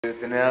De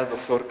tener al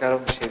doctor Karo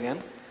Michaelian.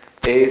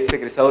 Es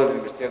egresado de la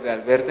Universidad de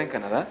Alberta en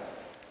Canadá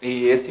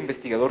y es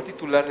investigador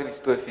titular del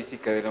Instituto de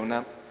Física de la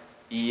UNAM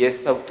y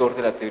es autor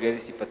de la teoría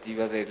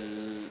disipativa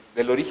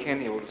del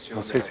origen y evolución.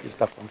 No sé si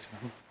está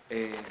funcionando.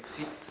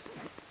 Sí.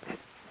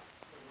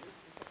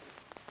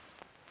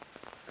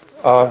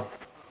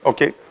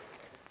 Okay.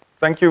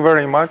 Thank you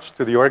very much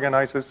to the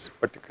organizers,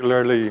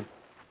 particularly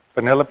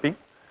Penelope.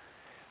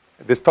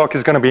 This talk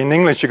is going to be in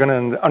English. You're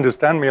going to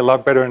understand me a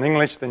lot better in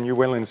English than you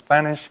will in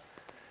Spanish.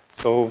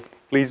 So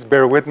please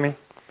bear with me.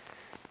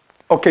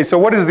 Okay, so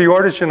what is the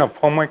origin of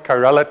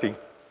homochirality?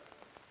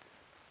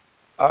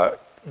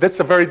 That's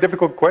a very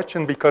difficult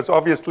question because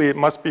obviously it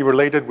must be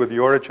related with the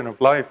origin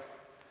of life.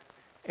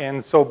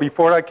 And so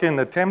before I can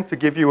attempt to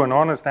give you an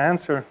honest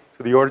answer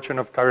to the origin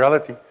of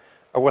chirality,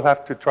 I will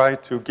have to try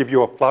to give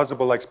you a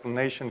plausible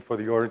explanation for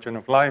the origin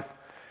of life.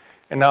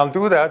 And I'll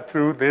do that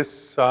through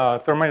this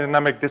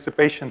thermodynamic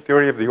dissipation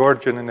theory of the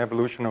origin and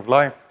evolution of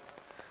life.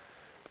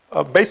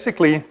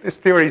 Basically, this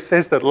theory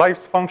says that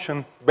life's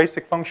function,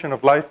 basic function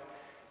of life,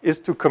 is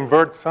to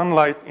convert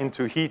sunlight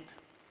into heat.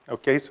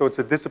 Okay, so it's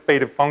a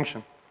dissipative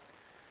function.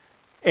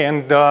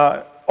 And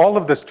all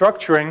of the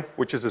structuring,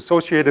 which is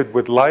associated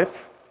with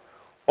life,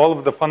 all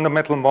of the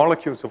fundamental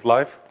molecules of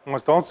life,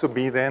 must also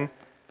be then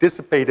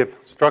dissipative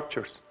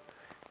structures.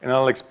 And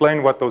I'll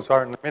explain what those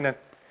are in a minute.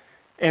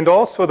 And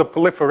also the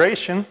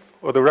proliferation,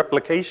 or the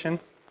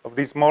replication of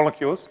these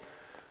molecules,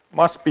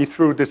 must be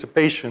through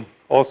dissipation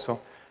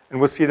also. And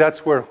we'll see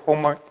that's where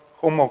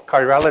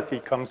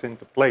homochirality comes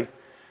into play.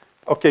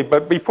 Okay,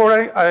 but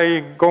before I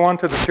go on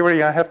to the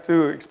theory, I have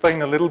to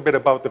explain a little bit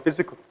about the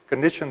physical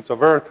conditions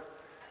of Earth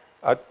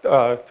at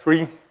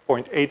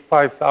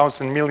 3.85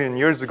 thousand million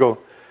years ago.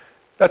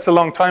 That's a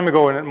long time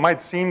ago, and it might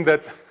seem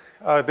that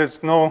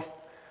there's no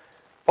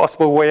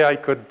possible way I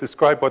could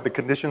describe what the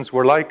conditions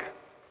were like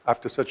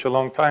after such a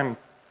long time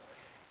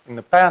in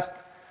the past.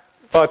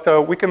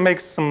 But we can make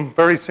some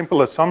very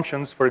simple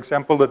assumptions. For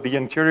example, that the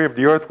interior of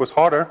the Earth was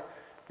hotter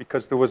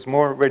because there was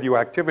more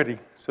radioactivity.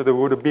 So there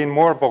would have been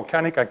more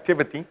volcanic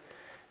activity.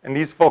 And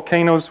these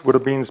volcanoes would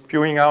have been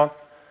spewing out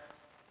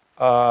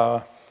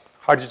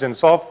hydrogen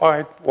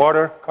sulfide,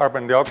 water,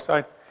 carbon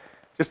dioxide,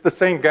 just the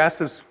same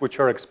gases which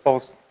are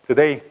exposed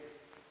today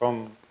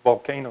from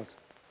volcanoes.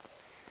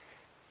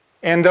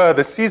 And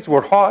the seas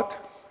were hot,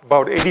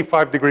 about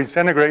 85 degrees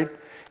centigrade.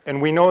 And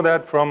we know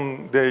that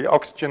from the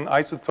oxygen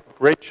isotope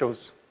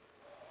ratios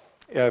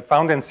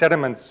found in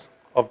sediments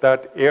of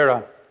that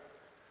era.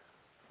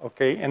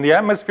 Okay, and the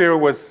atmosphere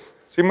was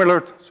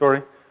similar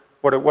to,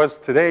 what it was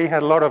today,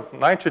 had a lot of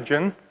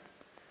nitrogen,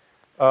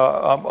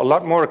 a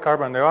lot more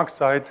carbon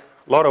dioxide,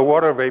 a lot of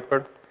water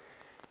vapor,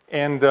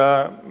 and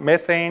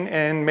methane,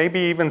 and maybe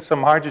even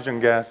some hydrogen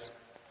gas.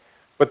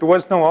 But there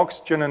was no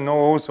oxygen and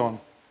no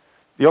ozone.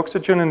 The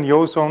oxygen and the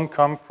ozone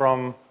come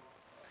from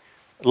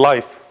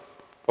life,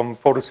 from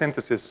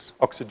photosynthesis,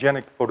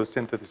 oxygenic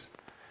photosynthesis,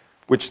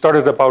 which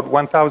started about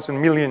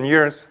 1,000 million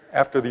years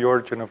after the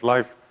origin of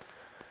life.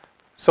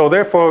 So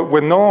therefore,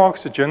 with no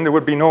oxygen, there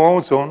would be no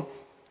ozone,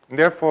 and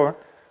therefore,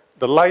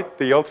 the light,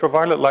 the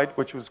ultraviolet light,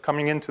 which was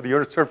coming into the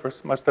Earth's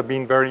surface, must have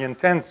been very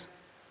intense.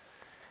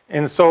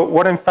 And so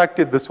what, in fact,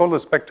 did the solar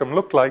spectrum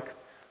look like?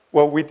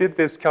 Well, we did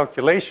this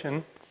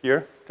calculation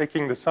here,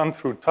 taking the sun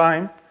through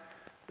time.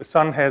 The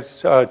sun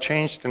has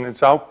changed in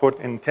its output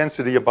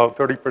intensity about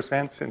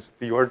 30% since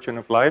the origin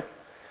of life,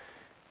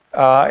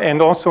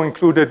 and also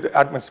included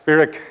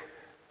atmospheric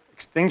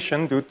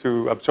extinction due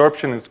to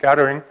absorption and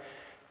scattering,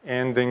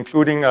 and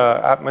including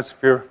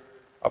atmosphere,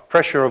 a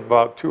pressure of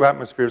about 2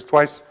 atmospheres,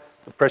 twice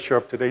the pressure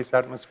of today's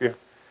atmosphere.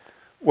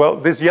 Well,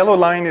 this yellow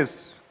line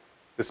is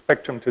the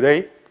spectrum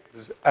today,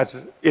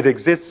 as it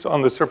exists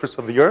on the surface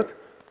of the Earth,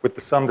 with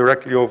the sun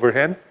directly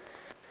overhead.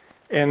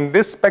 And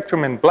this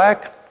spectrum in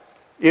black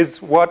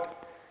is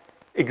what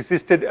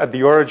existed at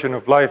the origin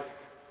of life.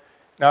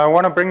 Now, I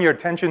want to bring your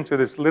attention to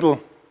this little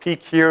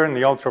peak here in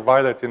the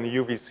ultraviolet in the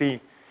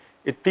UVC.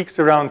 It peaks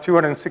around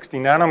 260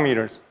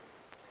 nanometers.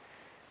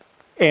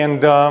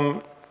 And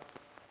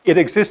it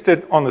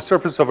existed on the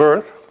surface of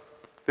Earth.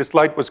 This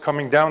light was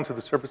coming down to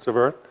the surface of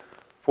Earth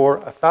for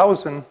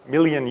 1,000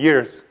 million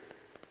years.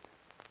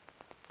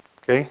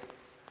 Okay?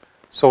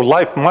 So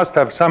life must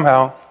have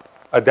somehow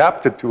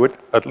adapted to it,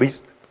 at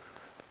least.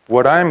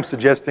 What I'm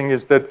suggesting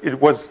is that it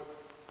was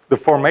the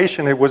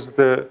formation, it was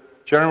the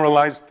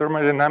generalized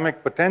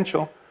thermodynamic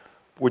potential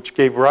which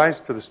gave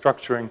rise to the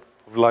structuring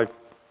of life.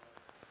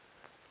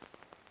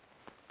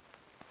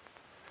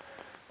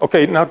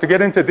 Okay, now to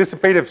get into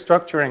dissipative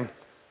structuring,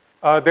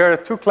 there are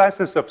 2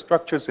 classes of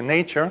structures in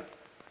nature.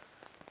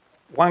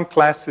 One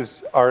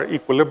class are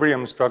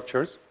equilibrium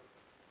structures,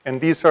 and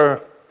these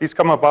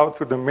come about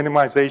through the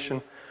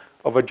minimization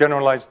of a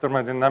generalized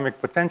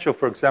thermodynamic potential,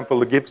 for example,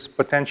 the Gibbs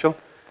potential,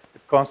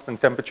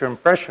 constant temperature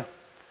and pressure.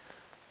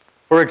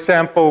 For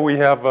example, we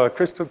have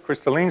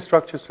crystalline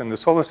structures in the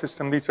solar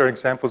system. These are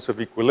examples of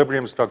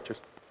equilibrium structures.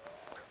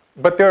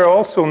 But there are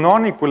also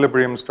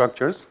non-equilibrium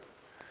structures,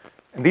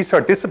 and these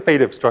are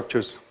dissipative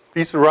structures.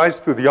 These arise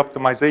through the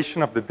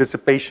optimization of the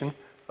dissipation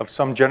of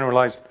some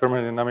generalized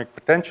thermodynamic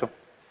potential.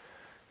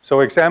 So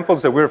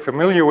examples that we're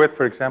familiar with,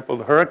 for example,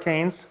 the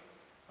hurricanes,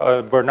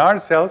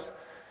 Bernard cells,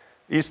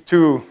 these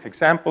two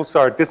examples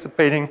are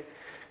dissipating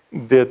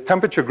the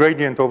temperature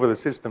gradient over the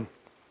system.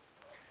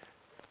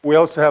 We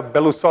also have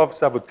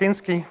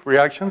Belousov-Zavotinsky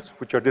reactions,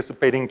 which are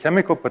dissipating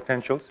chemical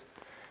potentials.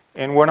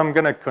 And what I'm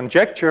going to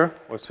conjecture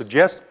or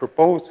suggest,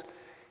 propose,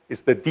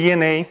 is that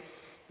DNA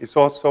is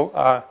also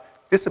a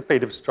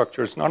dissipative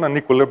structure. It's not an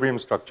equilibrium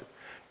structure.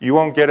 You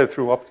won't get it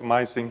through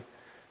optimizing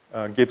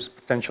Gibbs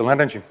potential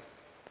energy.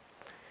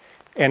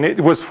 And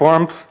it was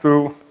formed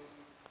through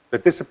the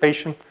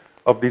dissipation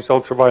of these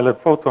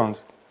ultraviolet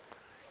photons.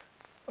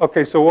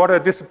 Okay, so what are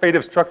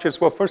dissipative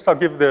structures? Well, first I'll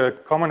give the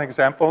common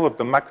example of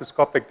the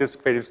macroscopic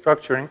dissipative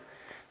structuring.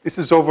 This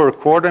is over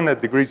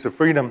coordinate degrees of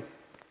freedom.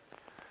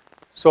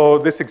 So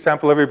this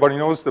example, everybody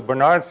knows the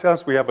Bernard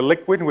cells. We have a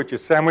liquid which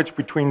is sandwiched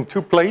between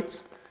two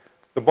plates,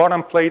 the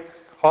bottom plate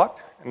hot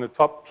and the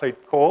top plate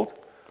cold,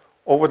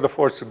 over the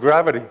force of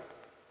gravity.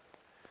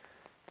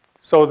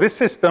 So this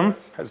system,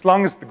 as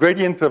long as the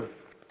gradient of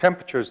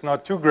temperature is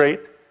not too great,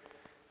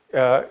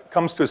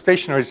 comes to a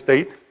stationary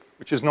state,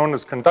 which is known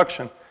as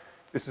conduction.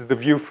 This is the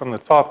view from the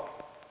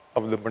top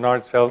of the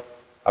Bernard cell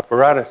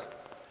apparatus.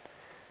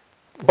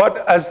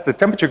 But as the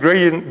temperature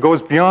gradient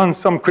goes beyond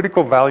some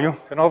critical value,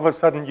 then all of a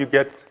sudden you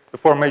get the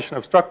formation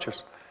of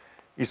structures.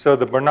 These are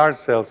the Bernard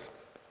cells,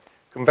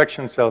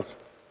 convection cells.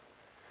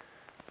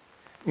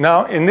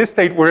 Now, in this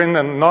state, we're in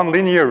a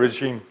nonlinear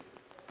regime.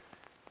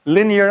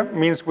 Linear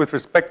means with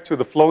respect to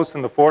the flows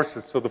and the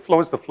forces. So the flow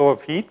is the flow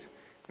of heat,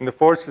 and the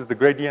force is the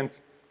gradient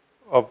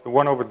of the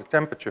 1 over the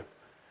temperature.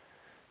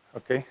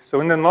 Okay,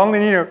 so in the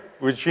nonlinear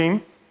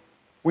regime,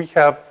 we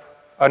have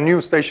a new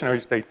stationary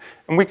state.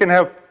 And we can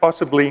have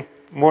possibly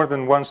more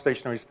than one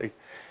stationary state.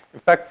 In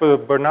fact, for the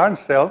Bernard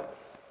cell,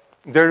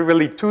 there are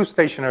really two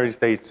stationary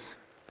states.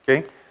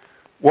 Okay,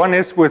 one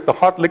is with the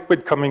hot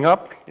liquid coming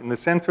up in the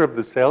center of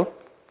the cell,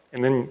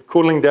 and then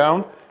cooling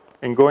down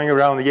and going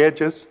around the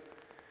edges.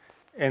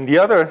 And the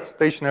other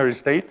stationary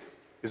state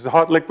is the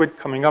hot liquid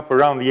coming up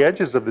around the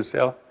edges of the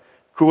cell,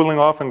 cooling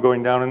off and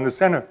going down in the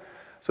center.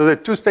 So there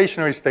are two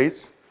stationary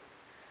states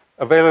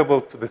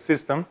available to the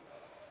system.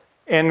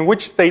 And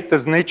which state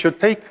does nature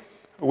take?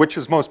 Which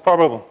is most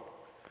probable?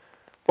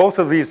 Both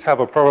of these have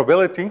a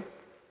probability,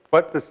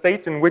 but the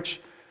state in which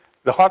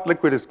the hot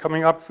liquid is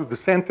coming up through the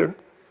center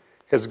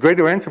has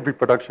greater entropy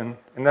production,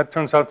 and that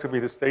turns out to be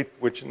the state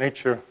which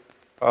nature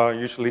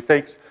usually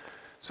takes.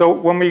 So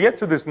when we get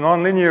to this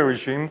nonlinear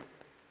regime,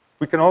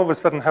 we can all of a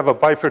sudden have a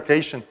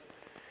bifurcation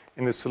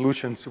in the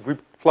solutions. If we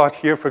plot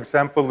here, for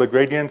example, the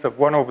gradient of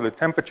 1 over the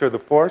temperature of the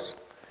force,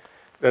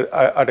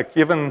 at a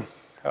given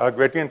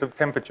gradient of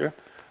temperature,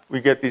 we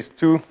get these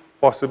two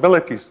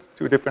possibilities,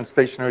 two different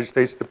stationary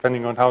states,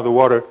 depending on how the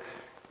water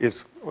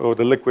is, or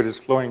the liquid is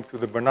flowing through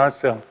the Bernard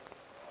cell.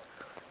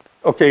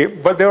 Okay,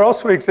 but there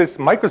also exists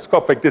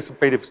microscopic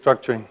dissipative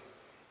structuring.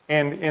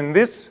 And in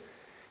this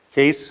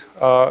case,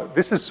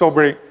 this is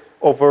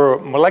over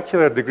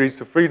molecular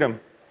degrees of freedom.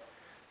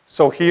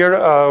 So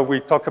here we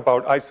talk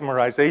about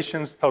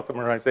isomerizations,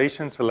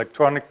 tautomerizations,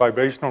 electronic,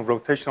 vibrational,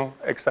 rotational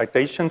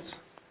excitations,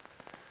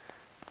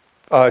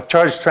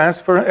 charge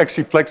transfer,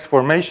 exciplex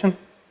formation.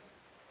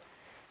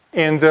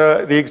 And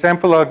the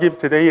example I'll give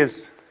today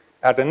is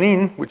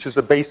adenine, which is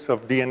a base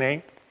of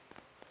DNA.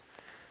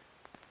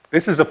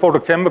 This is a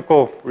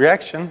photochemical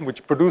reaction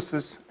which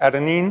produces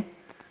adenine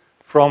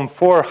from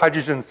 4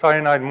 hydrogen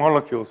cyanide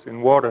molecules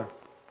in water.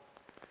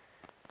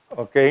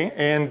 Okay,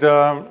 and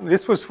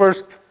this was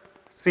first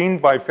seen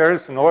by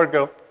Ferris and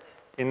Orgel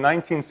in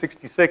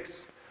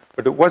 1966,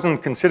 but it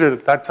wasn't considered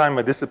at that time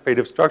a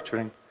dissipative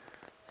structuring.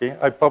 Okay,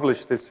 I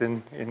published this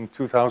in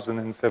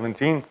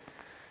 2017.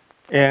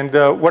 And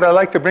what I'd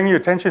like to bring your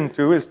attention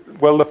to is,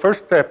 well, the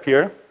first step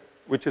here,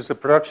 which is the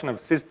production of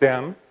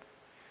cis-DAM,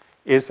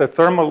 is a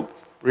thermal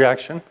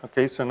reaction.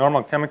 Okay, it's a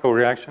normal chemical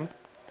reaction.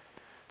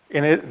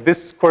 And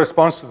this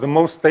corresponds to the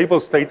most stable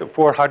state of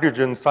 4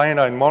 hydrogen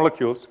cyanide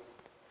molecules.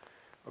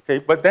 Okay,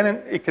 but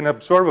then it can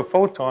absorb a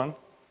photon,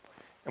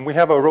 and we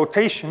have a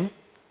rotation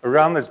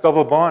around this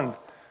double bond.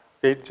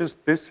 Okay,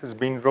 just this has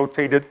been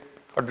rotated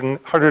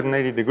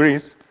 180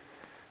 degrees.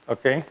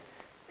 Okay,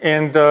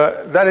 and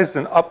that is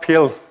an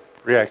uphill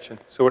reaction.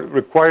 So it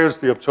requires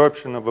the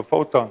absorption of a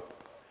photon.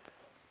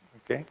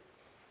 Okay.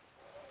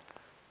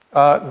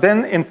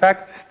 Then, in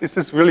fact, this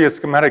is really a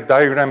schematic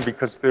diagram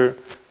because there are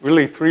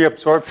really 3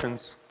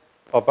 absorptions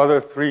of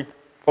other 3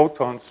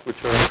 photons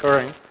which are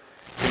occurring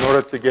in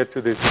order to get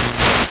to this.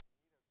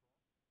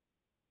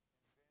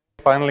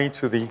 Finally,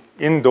 to the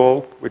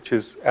endow, which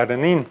is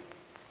adenine.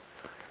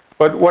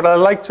 But what I'd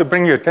like to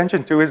bring your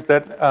attention to is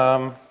that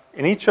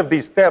in each of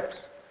these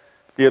steps,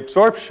 the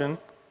absorption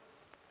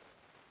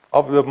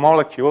of the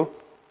molecule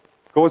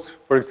goes,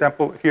 for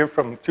example, here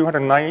from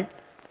 290.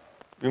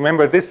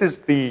 Remember, this is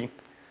the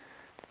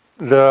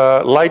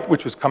light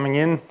which was coming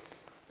in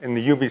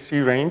the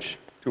UVC range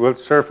to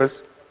Earth's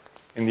surface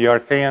in the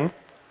Archean.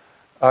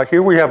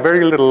 Here we have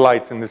very little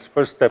light in this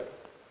first step,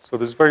 so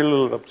there's very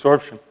little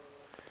absorption.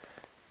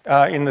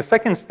 In the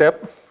second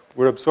step,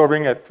 we're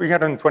absorbing at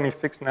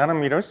 326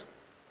 nanometers.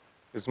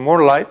 There's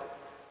more light,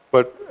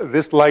 but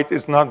this light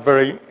is not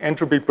very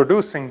entropy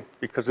producing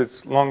because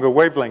it's longer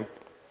wavelength.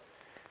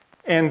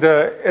 And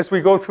as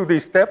we go through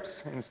these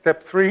steps, in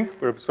step 3,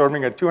 we're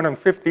absorbing at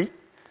 250.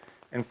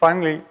 And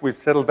finally, we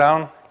settle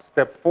down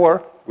step 4,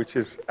 which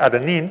is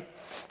adenine,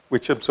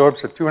 which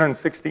absorbs at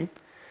 260,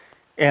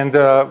 and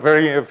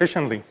very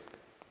efficiently.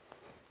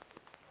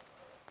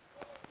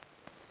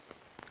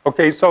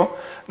 Okay, so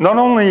not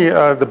only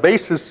the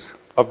bases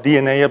of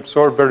DNA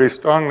absorb very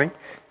strongly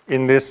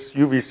in this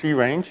UVC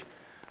range,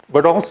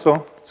 but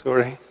also,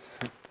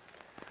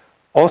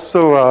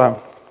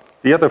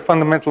 the other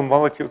fundamental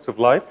molecules of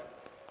life.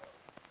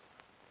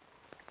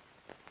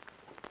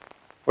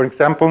 For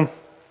example,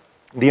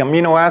 the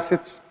amino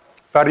acids,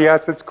 fatty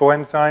acids,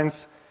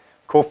 coenzymes,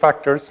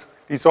 cofactors,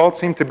 these all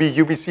seem to be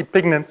UVC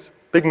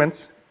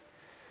pigments,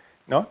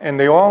 no? And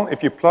they all,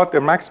 if you plot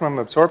their maximum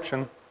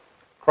absorption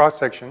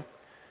cross-section,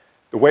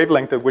 the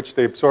wavelength at which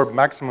they absorb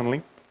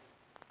maximally,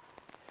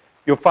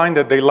 you'll find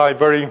that they lie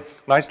very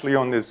nicely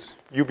on this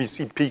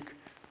UVC peak,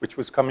 which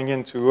was coming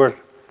into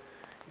Earth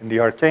in the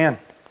Archean.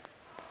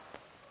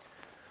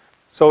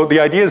 So the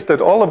idea is that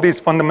all of these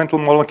fundamental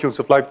molecules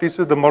of life, these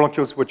are the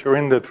molecules which are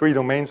in the 3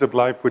 domains of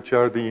life, which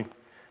are the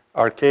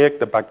archaic,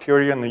 the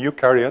bacteria, and the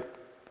eukaryote.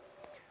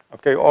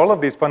 Okay, all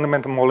of these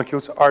fundamental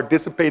molecules are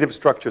dissipative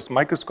structures,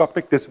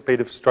 microscopic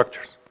dissipative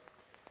structures.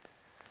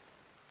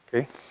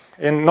 Okay,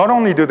 and not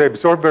only do they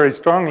absorb very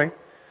strongly,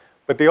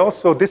 but they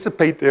also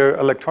dissipate their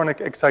electronic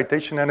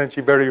excitation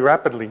energy very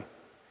rapidly.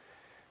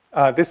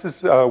 This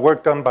is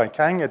work done by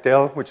Kang et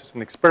al., which is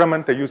an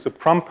experiment. They use a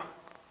pump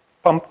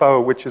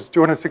which is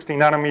 260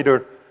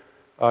 nanometer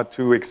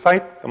to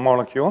excite the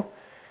molecule.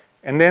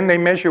 And then they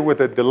measure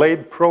with a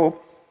delayed probe,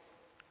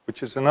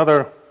 which is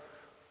another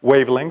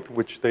wavelength,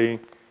 which they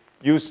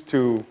use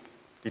to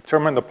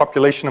determine the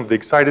population of the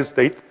excited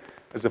state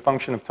as a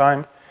function of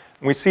time.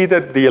 And we see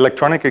that the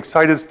electronic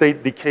excited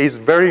state decays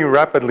very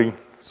rapidly,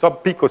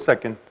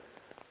 sub-picosecond.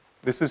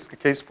 This is the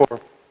case for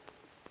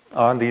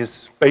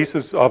these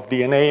bases of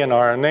DNA and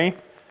RNA.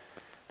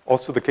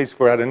 Also the case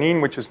for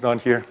adenine, which is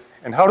not here.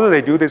 And how do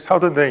they do this? How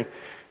do they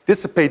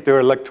dissipate their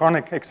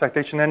electronic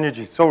excitation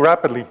energy so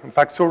rapidly? In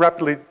fact, so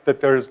rapidly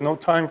that there is no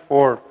time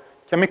for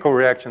chemical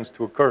reactions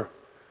to occur.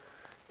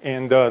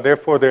 And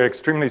therefore, they're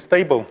extremely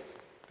stable,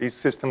 these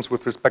systems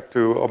with respect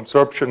to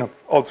absorption of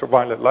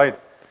ultraviolet light.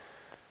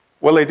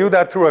 Well, they do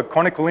that through a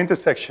conical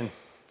intersection.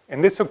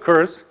 And this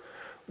occurs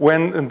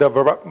when the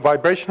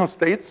vibrational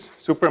states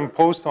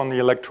superimposed on the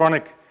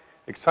electronic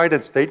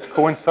excited state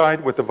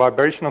coincide with the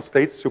vibrational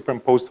states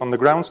superimposed on the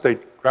ground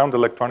state, ground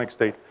electronic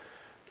state.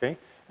 Okay?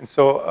 And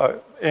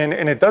so, and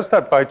it does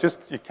that by just,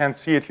 you can't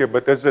see it here,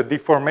 but there's a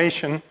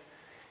deformation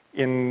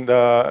in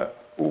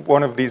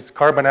one of these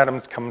carbon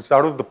atoms comes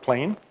out of the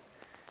plane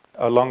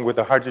along with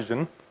the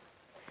hydrogen.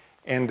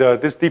 And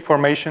this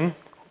deformation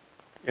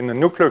in the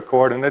nuclear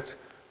coordinates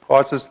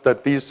causes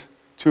that these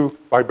 2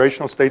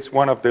 vibrational states,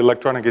 one of the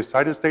electronic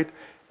excited state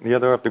and the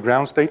other of the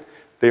ground state,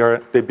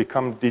 they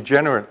become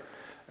degenerate.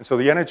 And so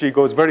the energy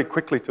goes very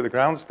quickly to the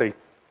ground state,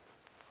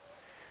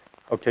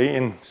 okay,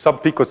 in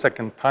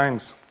sub-picosecond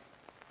times.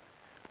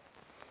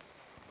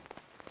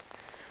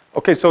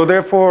 Okay, so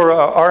therefore,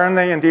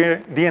 RNA and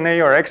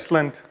DNA are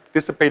excellent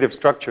dissipative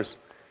structures.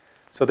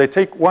 So they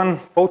take 1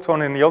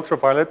 photon in the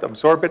ultraviolet,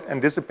 absorb it,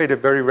 and dissipate it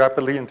very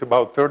rapidly into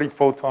about 30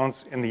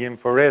 photons in the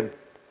infrared.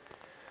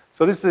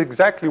 So this is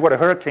exactly what a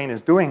hurricane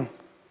is doing.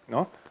 You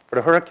know? But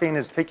a hurricane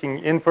is taking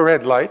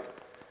infrared light,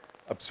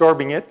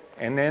 absorbing it,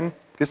 and then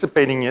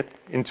dissipating it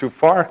into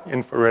far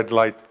infrared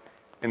light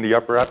in the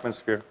upper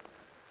atmosphere.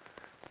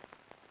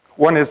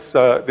 One is,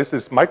 this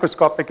is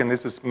microscopic, and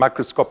this is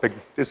macroscopic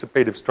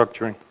dissipative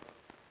structuring.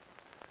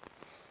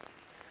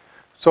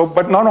 So,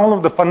 but not all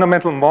of the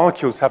fundamental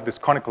molecules have this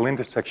conical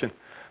intersection.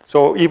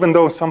 So even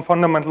though some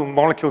fundamental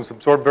molecules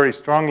absorb very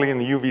strongly in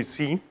the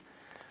UVC,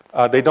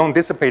 they don't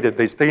dissipate it,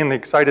 they stay in the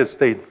excited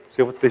state.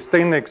 So if they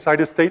stay in the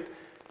excited state,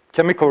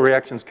 chemical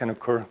reactions can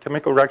occur.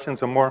 Chemical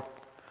reactions are more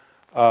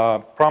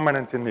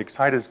prominent in the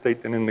excited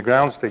state than in the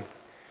ground state.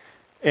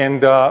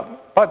 And,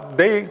 but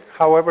they,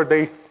 however,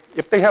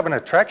 if they have an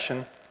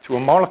attraction to a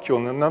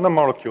molecule, another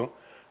molecule,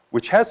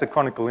 which has a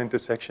conical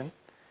intersection,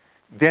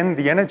 then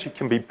the energy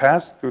can be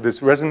passed through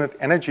this resonant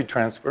energy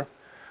transfer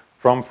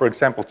from, for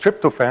example,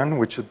 tryptophan,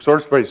 which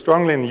absorbs very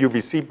strongly in the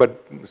UVC,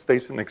 but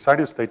stays in the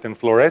excited state and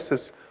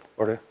fluoresces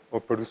or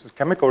produces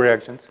chemical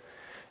reactions.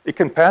 It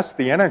can pass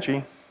the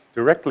energy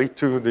directly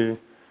to the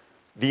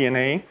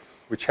DNA,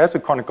 which has a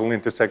conical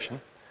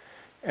intersection,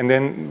 and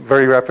then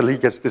very rapidly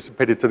gets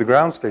dissipated to the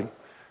ground state.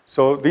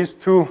 So these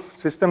 2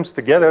 systems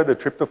together, the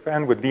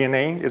tryptophan with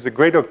DNA, is a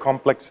greater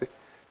complex.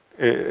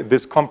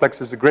 This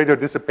complex is a greater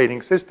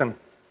dissipating system.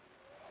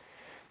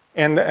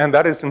 And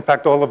that is, in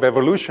fact, all of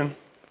evolution.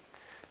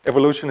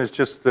 Evolution is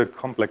just the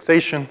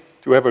complexation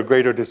to ever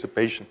greater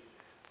dissipation.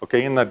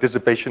 Okay, and that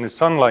dissipation is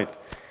sunlight,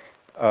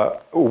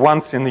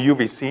 once in the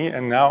UVC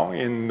and now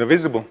in the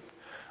visible.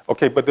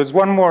 Okay, but there's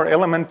one more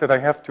element that I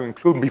have to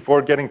include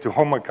before getting to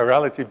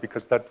homochirality,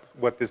 because that's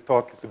what this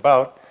talk is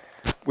about.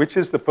 which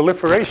is the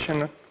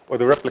proliferation or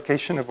the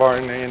replication of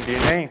RNA and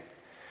DNA.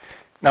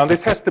 Now,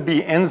 this has to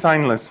be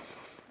enzymeless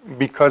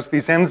because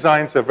these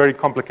enzymes are very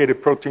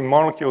complicated protein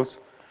molecules.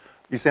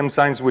 These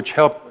enzymes which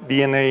help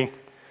DNA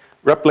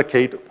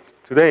replicate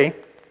today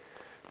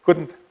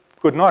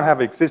could not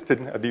have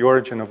existed at the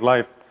origin of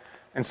life.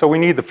 And so we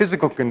need the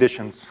physical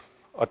conditions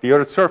at the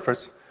Earth's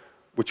surface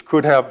which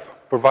could have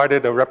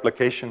provided a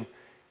replication.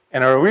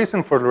 And our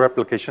reason for the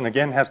replication,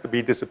 again, has to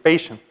be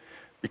dissipation,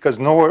 because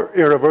no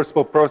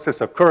irreversible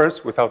process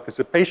occurs without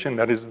dissipation.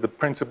 That is the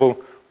principal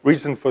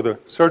reason for the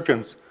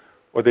surgence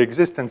or the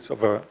existence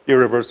of an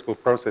irreversible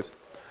process.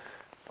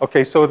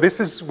 Okay, so this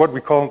is what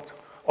we call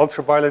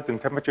ultraviolet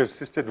and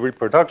temperature-assisted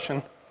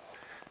reproduction.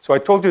 So I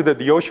told you that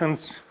the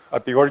oceans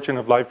at the origin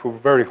of life were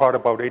very hot,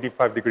 about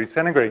 85 degrees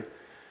centigrade,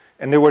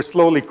 and they were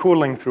slowly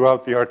cooling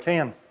throughout the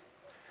Archean.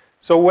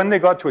 So when they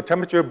got to a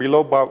temperature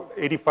below about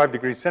 85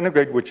 degrees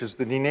centigrade, which is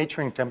the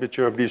denaturing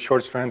temperature of these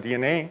short-strand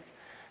DNA,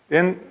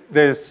 then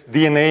this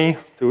DNA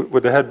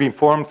that had been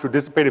formed through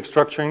dissipative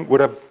structuring would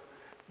have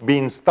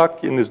been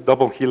stuck in this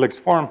double helix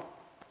form.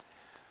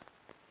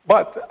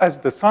 But as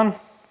the sun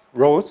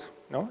rose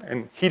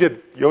and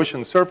heated the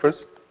ocean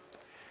surface,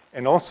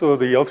 and also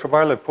the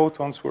ultraviolet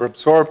photons were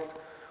absorbed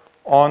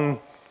on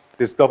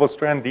this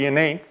double-strand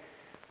DNA,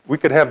 we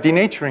could have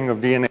denaturing of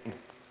DNA.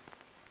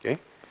 Okay?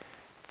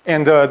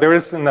 And there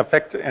is an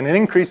effect, an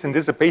increase in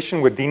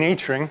dissipation with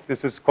denaturing.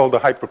 This is called the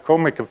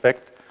hyperchromic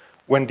effect.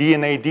 When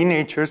DNA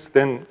denatures,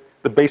 then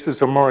the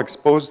bases are more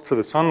exposed to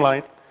the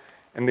sunlight,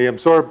 and they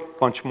absorb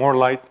much more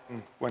light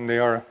when they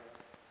are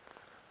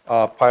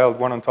piled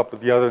one on top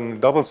of the other in the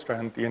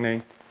double-strand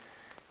DNA.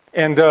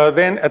 And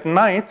then at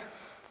night,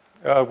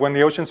 when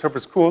the ocean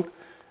surface cooled,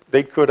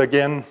 they could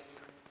again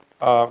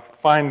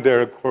find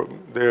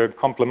their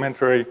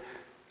complementary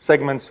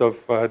segments of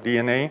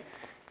DNA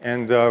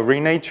and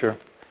renature.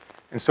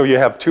 And so you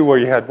have two where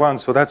you had one,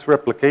 so that's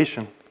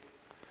replication.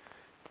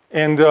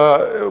 And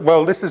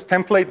well, this is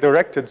template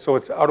directed, so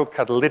it's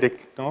autocatalytic.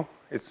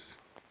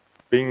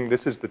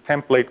 This is the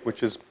template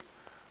which is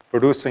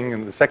producing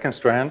in the second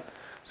strand.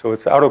 So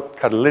it's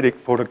autocatalytic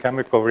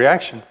photochemical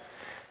reaction.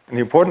 And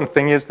the important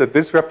thing is that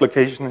this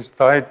replication is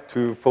tied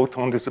to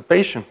photon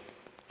dissipation,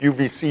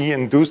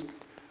 UVC-induced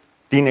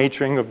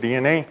denaturing of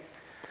DNA.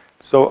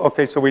 So,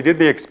 okay, so we did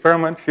the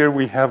experiment. Here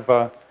we have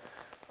a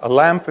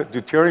lamp, a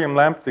deuterium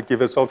lamp, that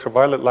gives us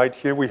ultraviolet light.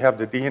 Here we have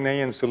the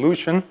DNA in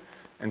solution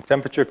and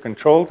temperature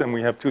controlled, and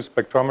we have two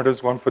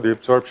spectrometers, one for the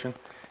absorption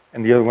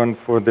and the other one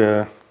for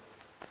the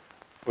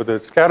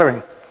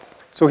scattering.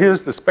 So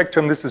here's the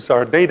spectrum. This is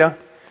our data,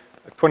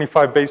 a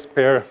 25 base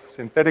pair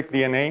synthetic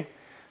DNA.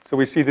 So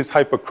we see this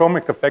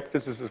hyperchromic effect.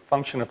 This is a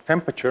function of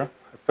temperature,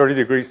 30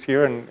 degrees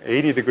here and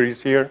 80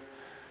 degrees here.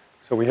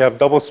 So we have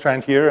double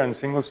strand here and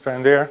single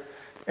strand there.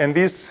 And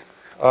these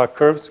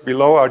curves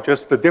below are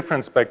just the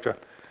difference spectra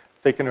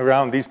taken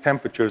around these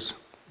temperatures.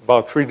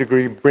 About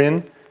 3-degree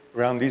Brin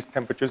around these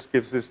temperatures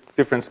gives this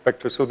different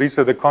spectra. So these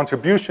are the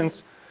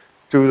contributions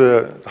to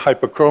the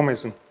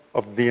hyperchromism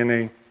of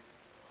DNA.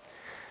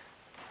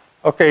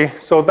 Okay,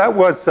 so that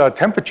was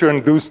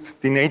temperature-induced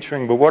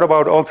denaturing, but what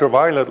about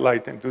ultraviolet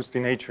light-induced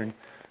denaturing?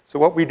 So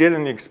what we did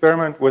in the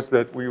experiment was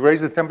that we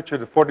raised the temperature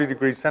to 40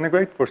 degrees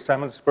centigrade for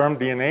salmon sperm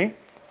DNA,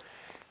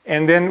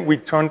 and then we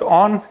turned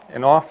on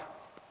and off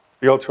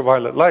the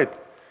ultraviolet light.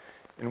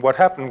 And what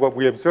happened, what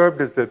we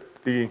observed is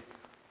that the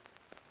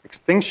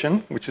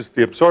extinction, which is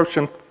the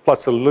absorption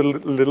plus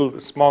a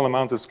small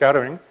amount of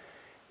scattering,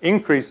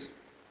 increased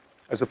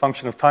as a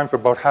function of time for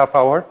about half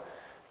hour.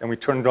 And we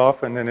turned it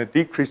off, and then it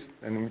decreased,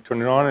 and we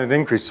turned it on, and it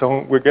increased. So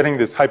we're getting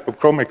this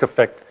hyperchromic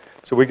effect.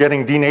 So we're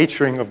getting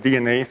denaturing of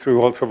DNA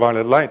through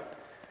ultraviolet light.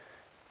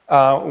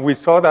 We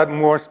saw that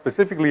more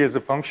specifically as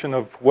a function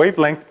of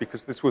wavelength,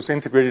 because this was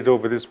integrated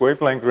over this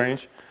wavelength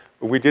range.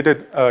 But we did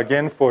it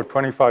again for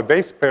 25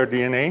 base pair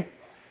DNA,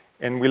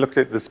 and we looked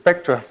at the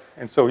spectra.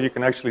 And so you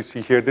can actually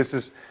see here, this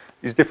is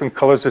these different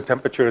colors of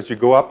temperature. As you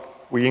go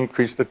up, we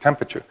increase the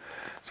temperature.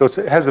 So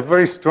it has a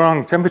very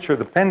strong temperature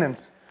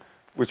dependence,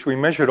 which we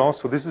measured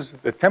also. This is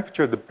the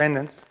temperature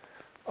dependence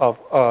of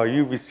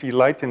UVC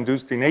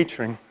light-induced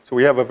denaturing. So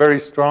we have a very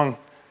strong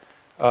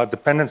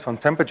dependence on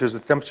temperatures. The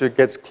temperature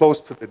gets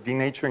close to the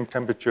denaturing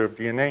temperature of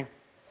DNA.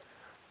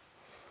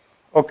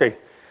 Okay,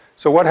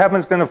 so what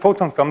happens then? A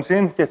photon comes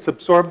in, gets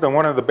absorbed on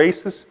one of the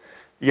bases.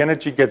 The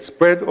energy gets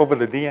spread over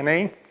the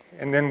DNA,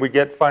 and then we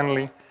get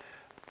finally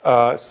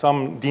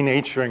some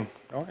denaturing,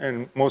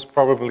 and most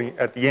probably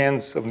at the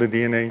ends of the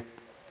DNA.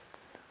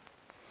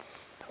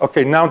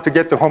 Okay, now to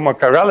get to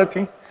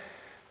homochirality,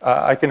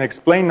 I can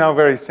explain now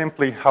very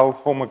simply how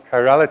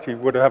homochirality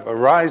would have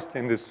arisen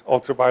in this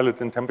ultraviolet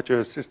and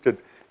temperature-assisted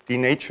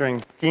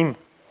denaturing scheme.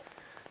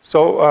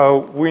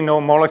 So we know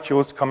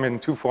molecules come in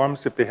two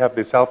forms if they have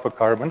this alpha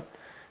carbon,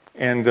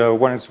 and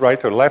one is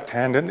right or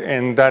left-handed,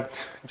 and that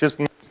just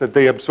means that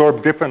they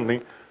absorb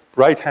differently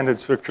right-handed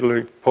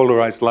circularly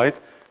polarized light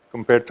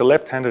compared to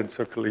left-handed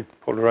circularly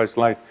polarized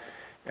light.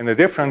 And the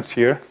difference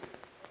here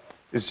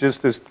is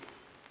just this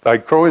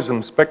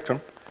dichroism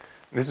spectrum.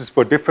 This is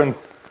for different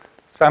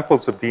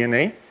samples of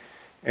DNA.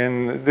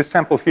 And this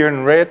sample here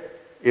in red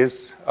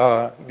is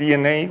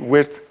DNA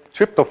with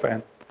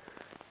tryptophan.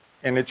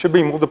 And it should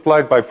be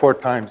multiplied by 4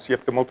 times. You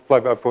have to multiply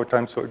by 4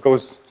 times, so it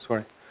goes,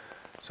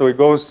 so it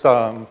goes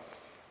to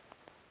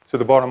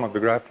the bottom of the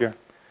graph here.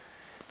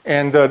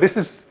 And this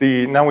is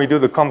now we do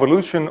the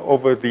convolution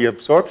over the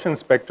absorption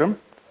spectrum,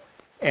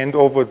 and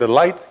over the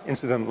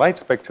incident light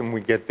spectrum,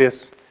 we get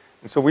this.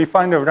 And so we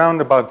find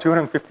around about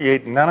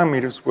 258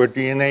 nanometers where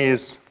DNA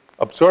is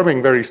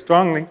absorbing very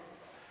strongly.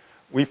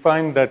 We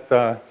find that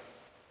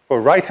for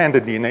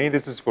right-handed DNA,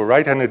 this is for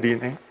right-handed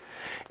DNA,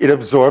 it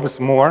absorbs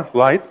more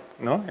light,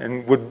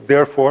 and would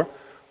therefore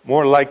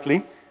more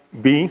likely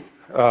be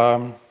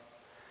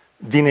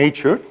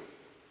denatured.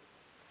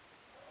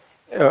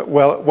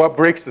 Well, what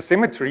breaks the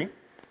symmetry,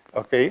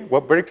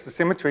 what breaks the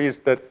symmetry is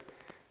that,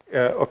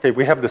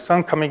 we have the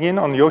sun coming in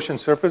on the ocean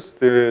surface,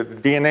 the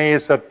DNA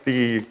is at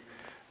the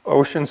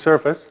ocean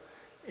surface,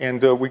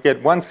 and we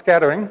get one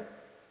scattering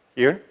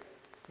here,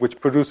 which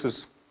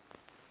produces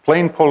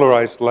plain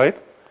polarized light,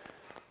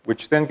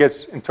 which then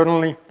gets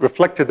internally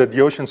reflected at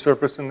the ocean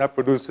surface, and that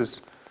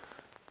produces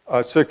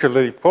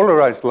circularly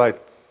polarized light.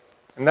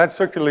 And that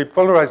circularly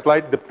polarized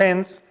light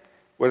depends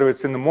whether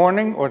it's in the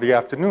morning or the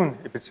afternoon.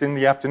 If it's in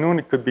the afternoon,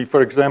 it could be,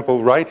 for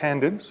example,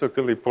 right-handed,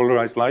 circularly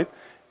polarized light.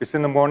 If it's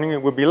in the morning,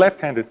 it would be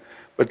left-handed.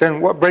 But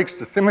then what breaks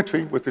the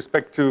symmetry with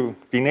respect to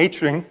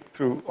denaturing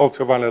through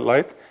ultraviolet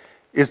light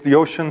is the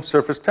ocean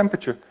surface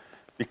temperature.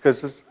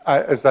 Because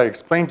as I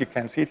explained, you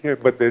can't see it here,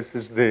 but this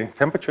is the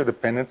temperature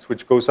dependence,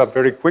 which goes up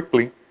very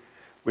quickly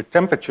with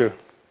temperature,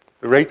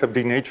 the rate of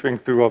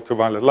denaturing through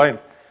ultraviolet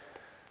light.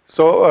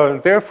 So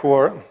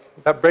therefore,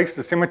 that breaks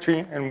the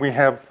symmetry, and we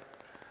have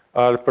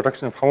the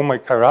production of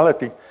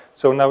homochirality.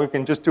 So now we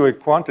can just do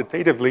it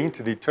quantitatively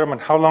to determine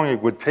how long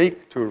it would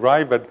take to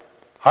arrive at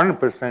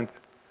 100%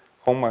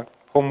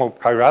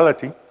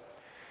 homochirality.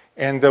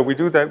 And we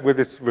do that with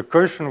this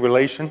recursion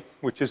relation,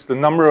 which is the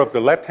number of the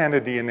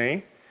left-handed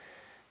DNA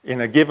in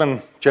a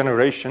given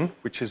generation,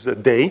 which is a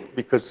day,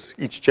 because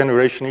each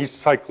generation, each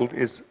cycle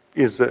is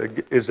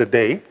a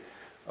day,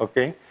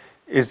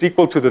 is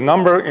equal to the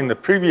number in the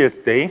previous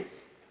day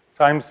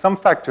times some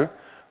factor,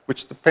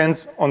 which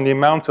depends on the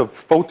amount of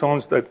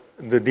photons that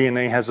the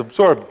DNA has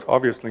absorbed,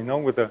 obviously,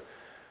 with a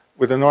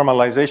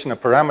normalization, a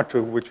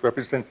parameter which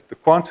represents the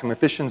quantum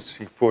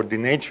efficiency for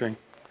denaturing.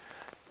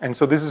 And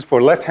so this is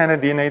for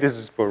left-handed DNA, this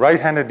is for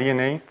right-handed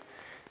DNA.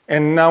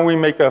 And now we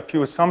make a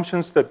few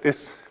assumptions that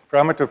this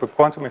parameter for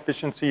quantum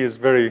efficiency is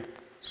very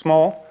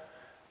small,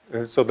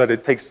 so that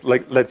it takes,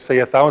 like, let's say,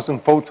 1,000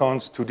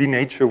 photons to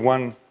denature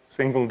one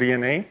single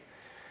DNA.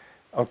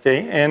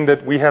 And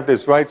that we have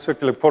this right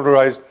circular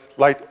polarized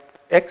light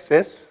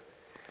excess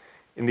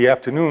in the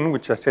afternoon,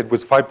 which I said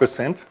was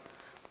 5%,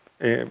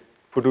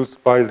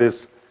 produced by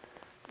this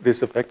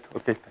effect.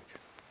 Thank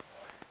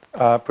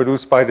you.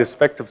 Produced by this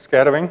effect of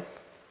scattering,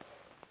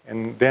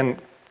 and then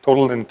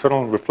total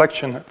internal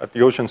reflection at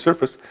the ocean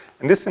surface.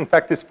 And this, in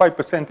fact, this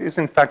 5% is,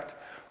 in fact,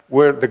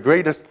 where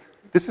this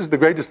is the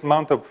greatest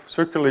amount of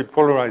circularly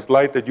polarized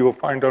light that you will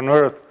find on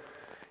Earth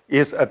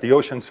is at the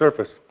ocean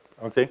surface,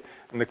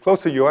 And the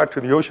closer you are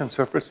to the ocean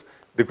surface,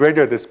 the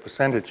greater this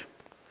percentage.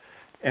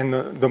 And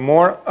the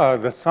more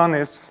the sun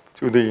is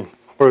to the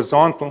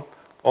horizontal,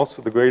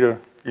 also the greater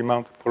the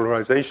amount of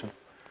polarization.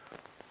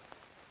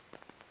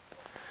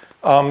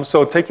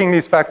 So taking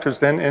these factors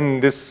then in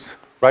this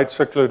right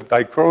circular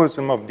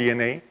dichroism of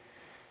DNA,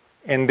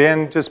 and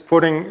then just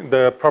putting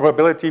the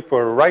probability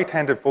for a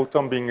right-handed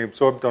photon being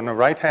absorbed on a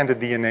right-handed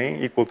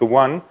DNA equal to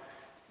 1,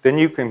 then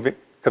you can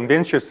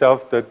convince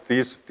yourself that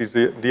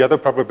the other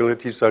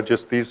probabilities are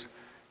just these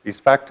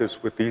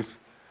factors with these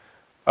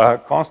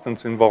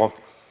constants involved.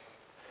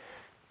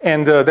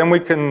 And then we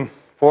can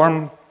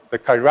form the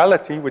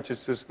chirality, which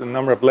is just the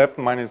number of left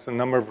minus the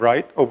number of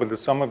right over the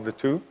sum of the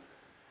two.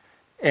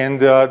 And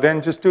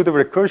then just do the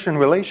recursion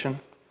relation.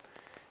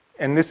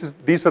 And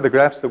these are the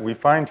graphs that we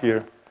find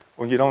here.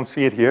 Well, you don't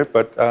see it here,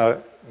 but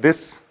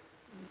this,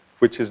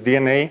 which is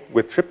DNA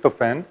with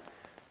tryptophan,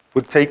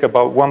 would take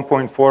about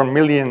 1.4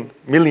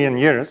 million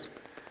years,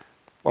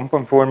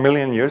 1.4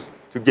 million years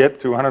to get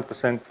to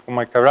 100%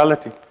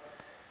 homochirality.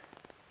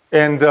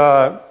 And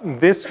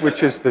this,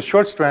 which is the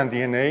short strand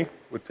DNA,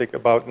 would take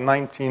about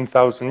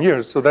 19,000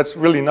 years. So that's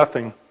really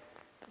nothing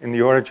in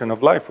the origin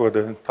of life, or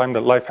the time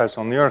that life has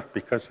on the Earth,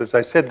 because, as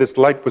I said, this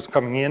light was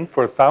coming in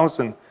for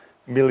 1,000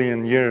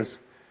 million years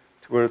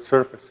to Earth's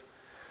surface.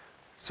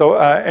 So,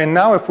 and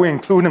now if we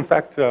include, in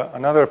fact,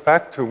 another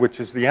factor, which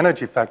is the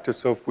energy factor.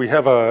 So if we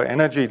have an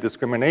energy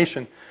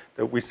discrimination,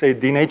 that we say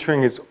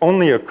denaturing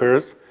only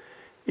occurs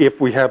if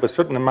we have a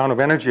certain amount of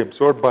energy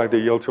absorbed by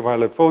the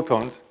ultraviolet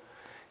photons,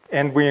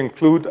 and we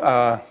include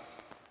a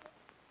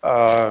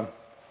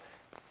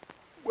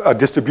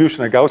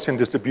distribution, a Gaussian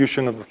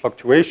distribution of the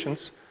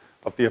fluctuations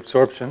of the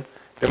absorption,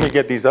 then we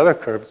get these other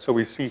curves. So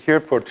we see here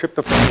for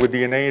tryptophan with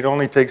DNA, it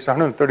only takes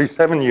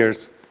 137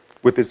 years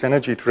with this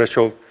energy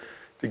threshold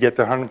to get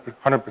to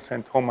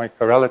 100%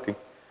 homochirality.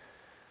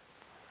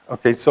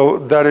 So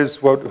that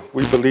is what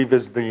we believe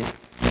is the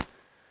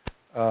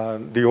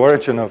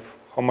origin of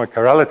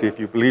homochirality, if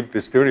you believe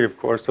this theory, of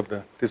course, of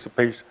the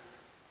dissipation,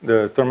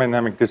 the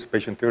thermodynamic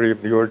dissipation theory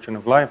of the origin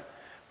of life.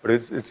 But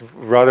it's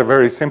rather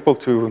very simple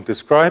to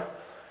describe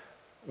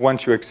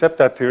once you accept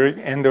that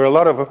theory. And there are a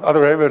lot of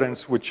other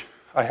evidence which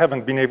I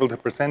haven't been able to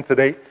present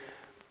today,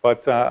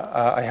 but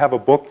I have a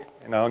book,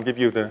 and I'll give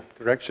you the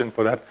direction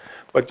for that.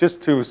 But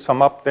just to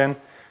sum up then,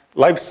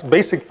 life's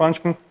basic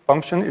function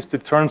is to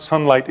turn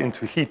sunlight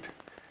into heat.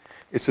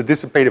 It's a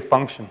dissipative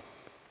function.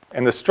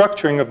 And the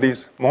structuring of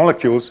these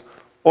molecules,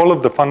 all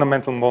of the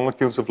fundamental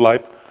molecules of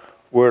life,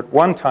 were at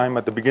one time,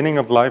 at the beginning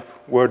of life,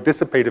 were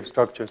dissipative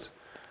structures.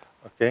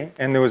 Okay?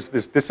 And there was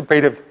this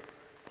dissipative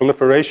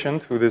proliferation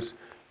through this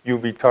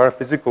UV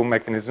physical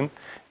mechanism.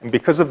 And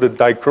because of the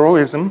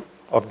dichroism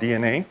of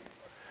DNA,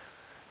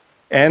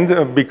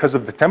 and because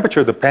of the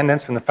temperature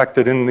dependence and the fact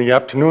that in the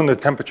afternoon the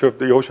temperature of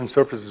the ocean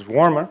surface is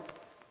warmer,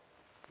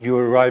 you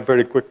arrive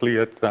very quickly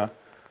at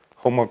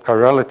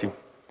homochirality.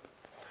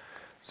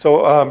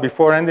 So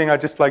before ending,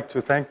 I'd just like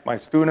to thank my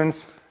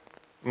students,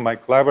 my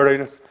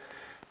collaborators.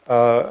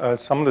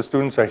 Some of the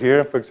students are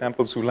here. For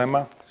example,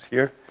 Zulema is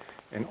here,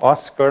 and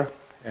Oscar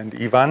and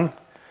Ivan.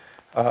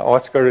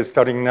 Oscar is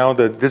studying now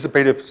the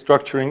dissipative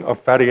structuring of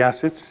fatty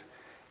acids,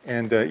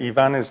 and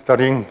Ivan is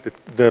studying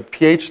the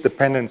pH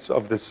dependence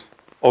of this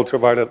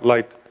ultraviolet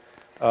light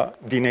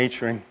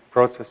denaturing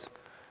process.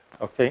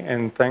 Okay,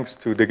 and thanks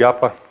to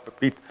Degapa,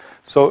 Pete.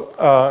 So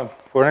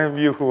for any of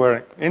you who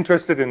are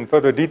interested in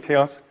further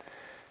details,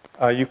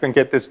 you can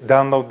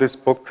download this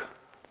book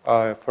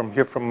from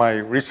my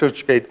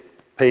ResearchGate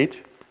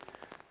page,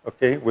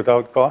 okay,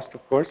 without cost,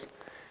 of course.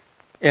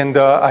 And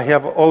I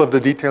have all of the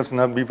details, and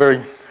I'll be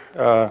very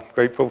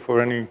grateful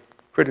for any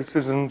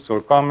criticisms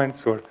or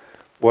comments or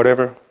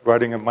whatever,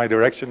 writing in my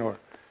direction or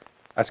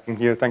asking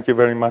here. Thank you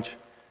very much.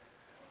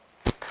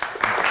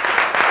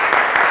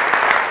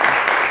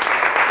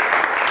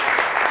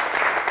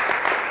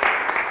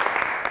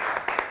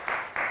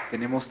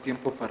 Tenemos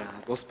tiempo para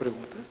 2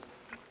 preguntas.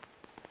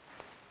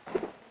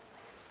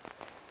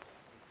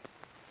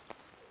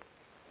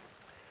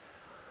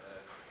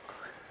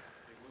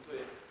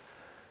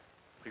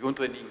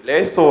 ¿Pregunto en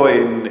inglés o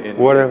en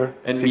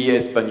sí. mi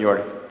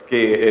español?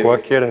 Que es,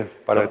 cualquiera,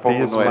 para ti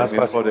es no más el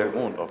mejor fácil del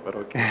mundo, pero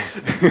okay,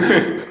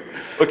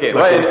 lo que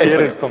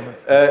quieres,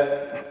 Tomás.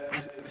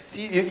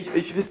 Sí,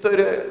 yo estoy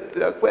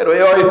de acuerdo.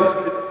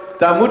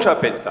 Da mucho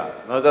a pensar,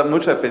 ¿no? Da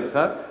mucho a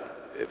pensar.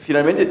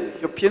 Finalmente,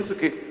 yo pienso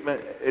que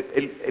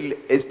el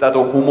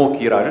estado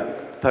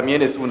homochiral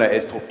también es una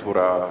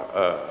estructura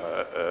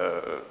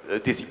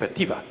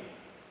disipativa.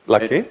 ¿La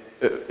qué?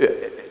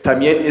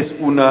 También es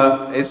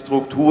una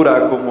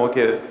estructura como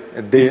que es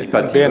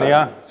disipativa,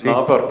 DNA, sí.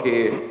 ¿no?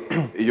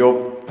 Porque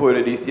yo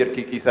puedo decir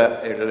que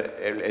quizá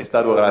el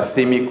estado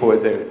racémico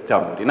es el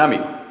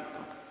termodinámico.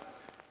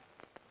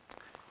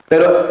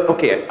 Pero,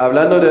 ok,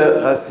 hablando de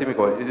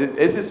racémico,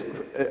 esa es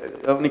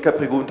la única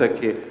pregunta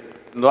que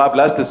no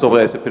hablaste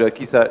sobre eso, pero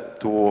quizá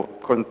tú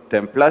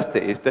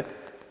contemplaste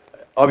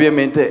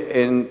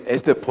obviamente en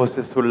este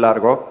proceso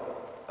largo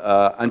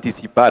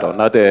anticipado,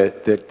 ¿no?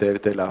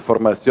 de la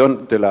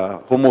formación de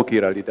la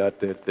homochiralidad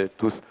de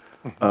tus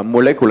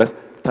moléculas,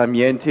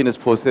 también tienes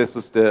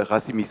procesos de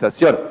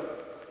racemización.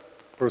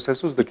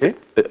 ¿Procesos de qué?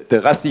 De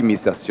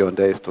racemización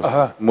de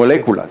estas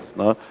moléculas,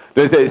 ¿no?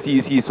 Entonces,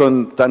 si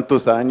son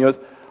tantos años,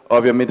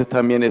 obviamente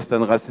también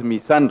están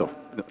racemizando.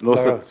 No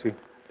claro, sé,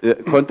 sí.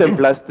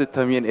 ¿Contemplaste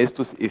también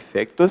estos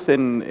efectos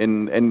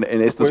en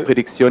estas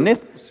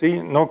predicciones?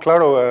 Sí, no,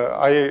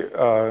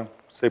 claro,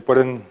 se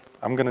pueden,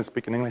 I'm going to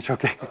speak in English,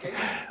 okay?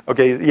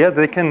 Okay, yeah,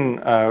 they can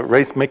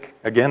racemic,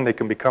 again, they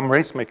can become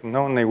racemic,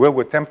 no, and they will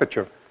with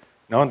temperature.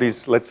 No,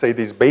 these, let's say,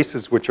 these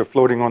bases which are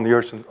floating on the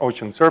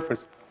ocean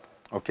surface,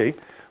 okay?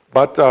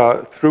 But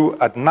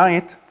at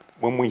night,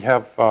 when we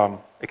have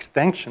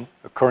extinction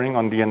occurring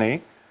on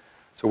DNA,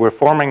 so we're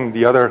forming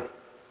the other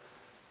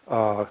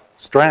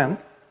strand,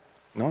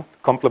 no,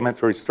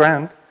 complementary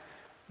strand,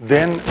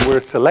 then we're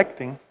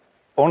selecting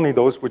only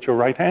those which are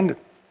right-handed.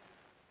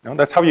 No,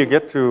 that's how you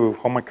get to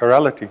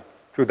homochirality,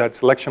 through that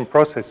selection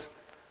process.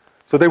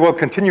 So they will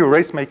continue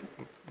race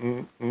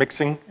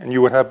mixing, and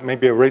you would have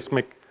maybe a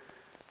racemic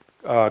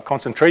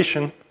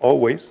concentration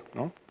always,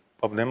 no,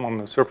 of them on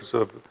the surface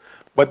of,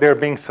 but they're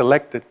being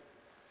selected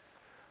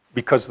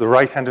because the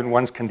right-handed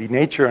ones can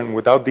denature, and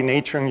without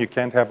denaturing, you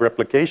can't have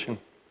replication.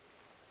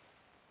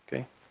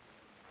 Okay.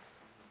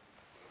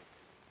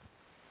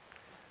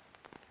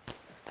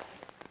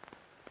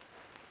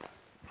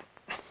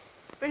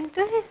 Pero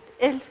entonces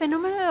el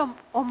fenómeno de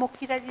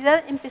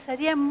homochiralidad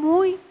empezaría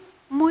muy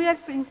al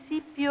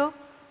principio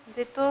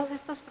de todos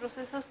estos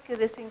procesos que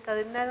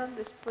desencadenaron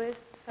después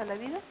a la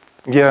vida.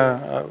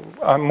 Yeah,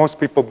 most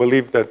people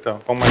believe that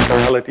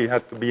homochirality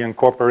had to be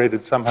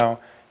incorporated somehow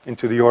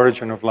into the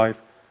origin of life.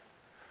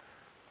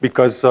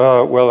 Because,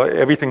 well,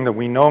 everything that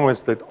we know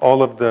is that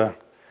all of the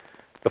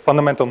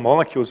fundamental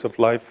molecules of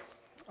life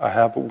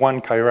have one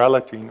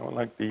chirality, you know,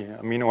 like the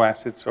amino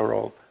acids are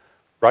all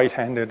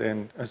right-handed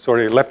and,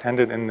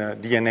 left-handed, and the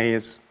DNA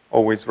is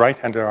always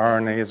right-handed,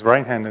 RNA is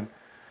right-handed.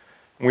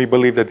 We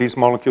believe that these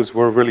molecules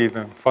were really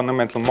the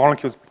fundamental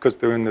molecules because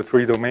they're in the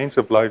 3 domains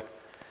of life.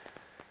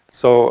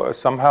 So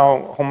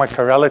somehow,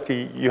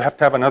 homochirality, you have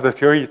to have another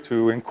theory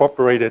to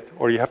incorporate it,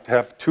 or you have to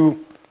have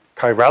 2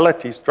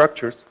 chirality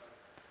structures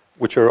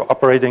which are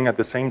operating at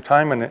the same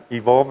time and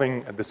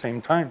evolving at the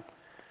same time.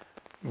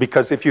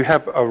 Because if you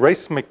have a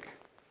racemic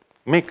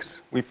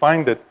mix, we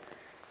find that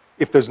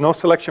if there's no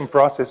selection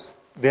process,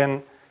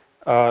 then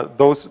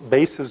those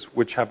bases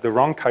which have the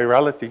wrong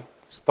chirality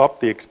stop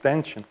the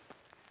extension.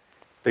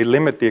 They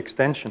limit the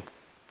extension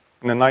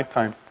in the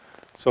nighttime.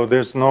 So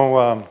there's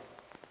no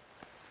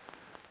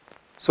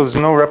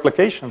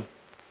replication.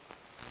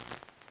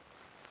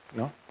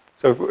 No?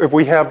 So if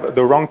we have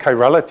the wrong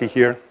chirality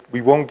here,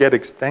 we won't get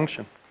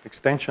extension.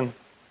 Extension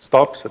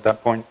stops at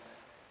that point.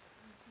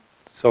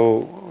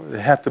 So it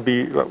had to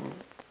be,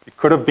 it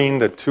could have been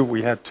that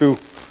we had 2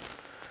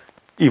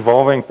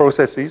 evolving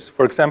processes.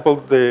 For example,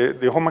 the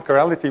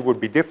homochirality would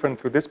be different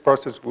to this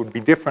process, would be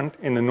different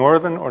in the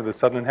northern or the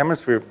southern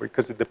hemisphere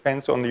because it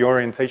depends on the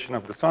orientation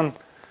of the sun.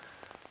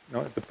 You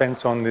know, it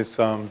depends on this,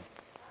 the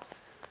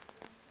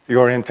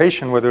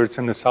orientation, whether it's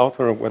in the south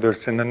or whether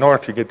it's in the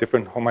north, you get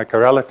different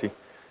homochirality.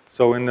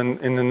 So in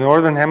the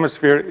northern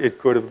hemisphere, it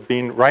could have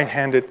been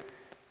right-handed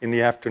in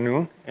the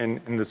afternoon,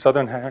 and in the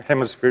southern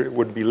hemisphere, it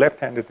would be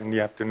left-handed in the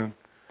afternoon.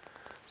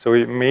 So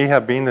it may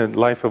have been that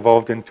life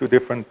evolved in 2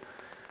 different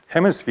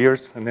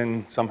hemispheres, and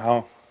then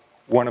somehow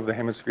one of the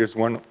hemispheres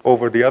won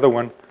over the other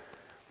one.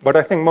 But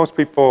I think most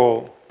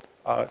people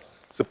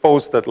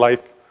suppose that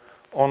life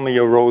only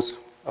arose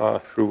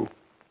through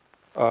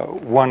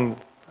one,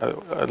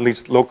 at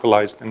least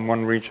localized in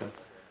one region.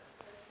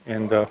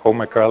 And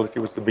homochirality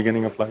was the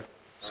beginning of life.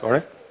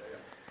 Sorry?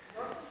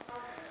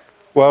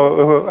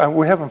 Well,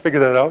 we haven't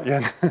figured that out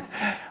yet.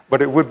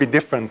 But it would be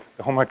different.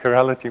 The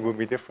homochirality would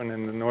be different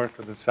in the north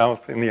or the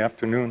south in the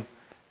afternoon,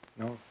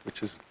 you know,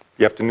 which is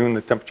the afternoon,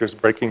 the temperature is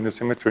breaking the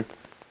symmetry.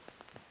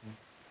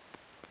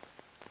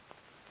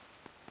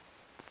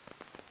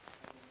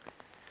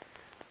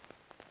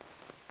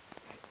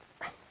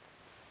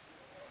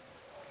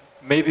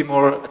 Maybe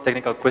more a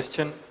technical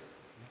question.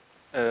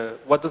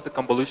 What does the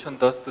convolution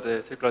does to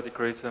the circular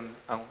dichroism,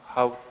 and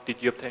how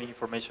did you obtain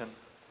information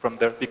from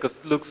there? Because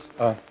it looks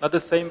not the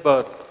same,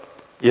 but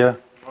yeah.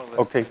 More or less.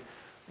 Okay.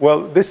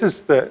 Well, this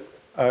is the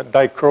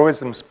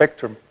dichroism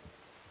spectrum.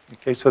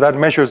 Okay, so that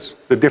measures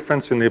the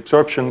difference in the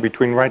absorption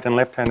between right and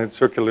left-handed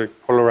circular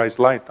polarized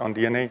light on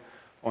DNA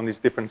on these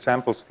different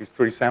samples, these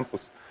 3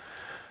 samples.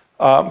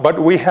 But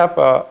we have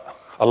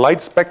a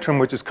light spectrum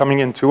which is coming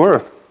into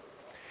Earth.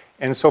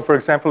 And so, for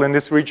example, in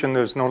this region,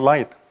 there's no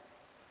light.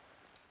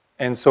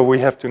 And so we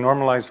have to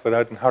normalize for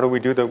that. And how do we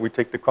do that? We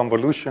take the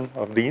convolution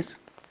of these,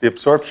 the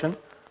absorption,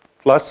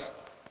 plus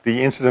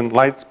the incident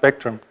light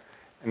spectrum.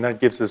 And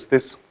that gives us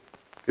this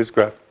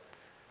graph.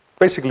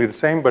 Basically the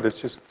same, but it's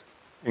just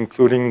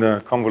including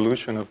the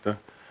convolution of the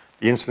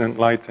incident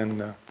light and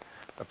the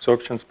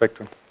absorption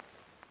spectrum.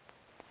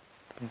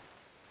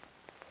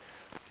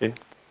 Okay.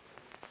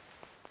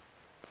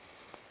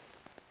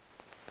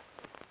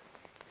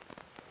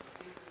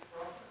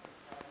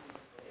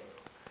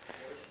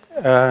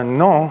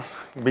 No,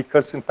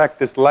 because in fact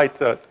this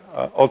light,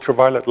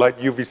 ultraviolet light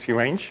UVC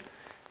range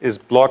is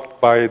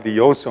blocked by the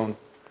ozone.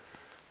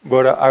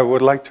 But I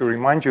would like to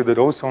remind you that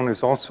ozone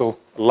is also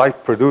a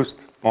life-produced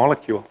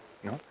molecule.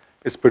 You know?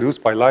 It's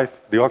produced by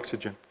life, the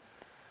oxygen.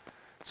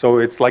 So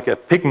it's like a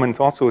pigment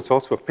also. It's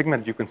also a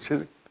pigment. You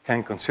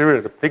can consider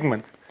it a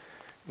pigment.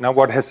 Now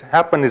what has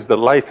happened is that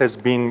life has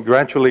been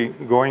gradually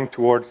going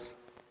towards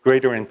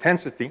greater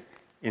intensity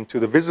into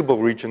the visible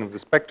region of the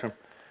spectrum.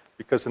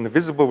 Because in the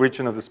visible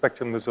region of the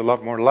spectrum, there's a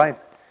lot more light.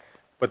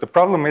 But the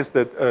problem is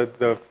that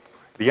the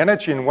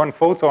energy in one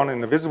photon in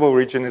the visible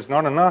region is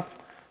not enough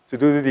to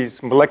do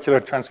these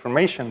molecular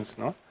transformations.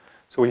 No?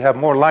 So we have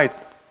more light,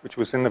 which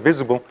was in the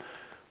visible.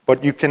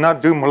 But you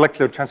cannot do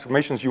molecular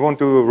transformations. You won't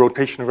do a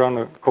rotation around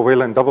a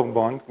covalent double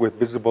bond with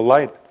visible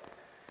light.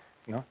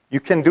 No? You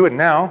can do it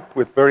now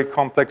with very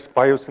complex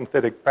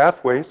biosynthetic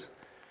pathways,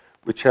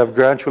 which have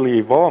gradually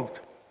evolved.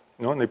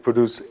 No? And they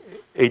produce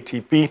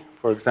ATP,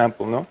 for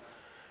example. No?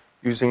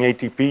 Using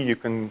ATP, you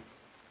can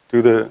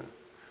do the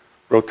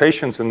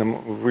rotations and the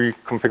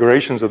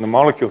reconfigurations of the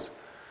molecules.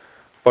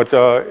 But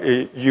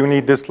you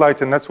need this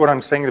light, and that's what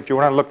I'm saying. If you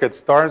want to look at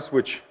stars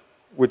which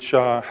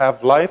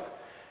have life,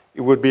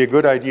 it would be a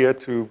good idea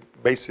to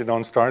base it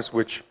on stars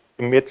which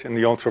emit in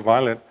the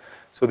ultraviolet.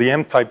 So the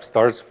M-type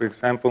stars, for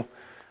example,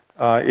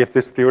 if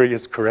this theory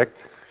is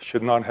correct,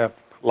 should not have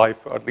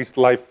life, or at least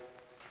life,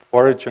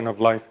 origin of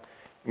life.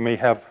 You may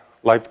have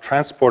life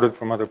transported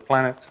from other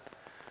planets,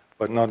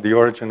 but not the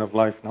origin of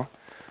life, no?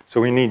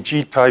 So we need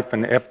G-type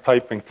and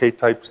F-type and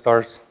K-type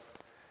stars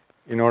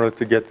in order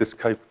to get this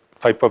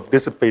type of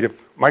dissipative,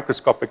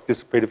 microscopic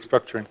dissipative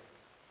structuring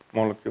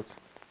molecules.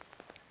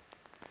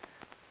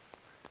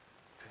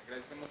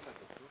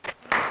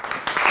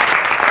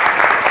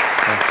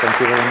 Thank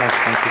you very much.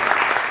 Thank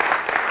you.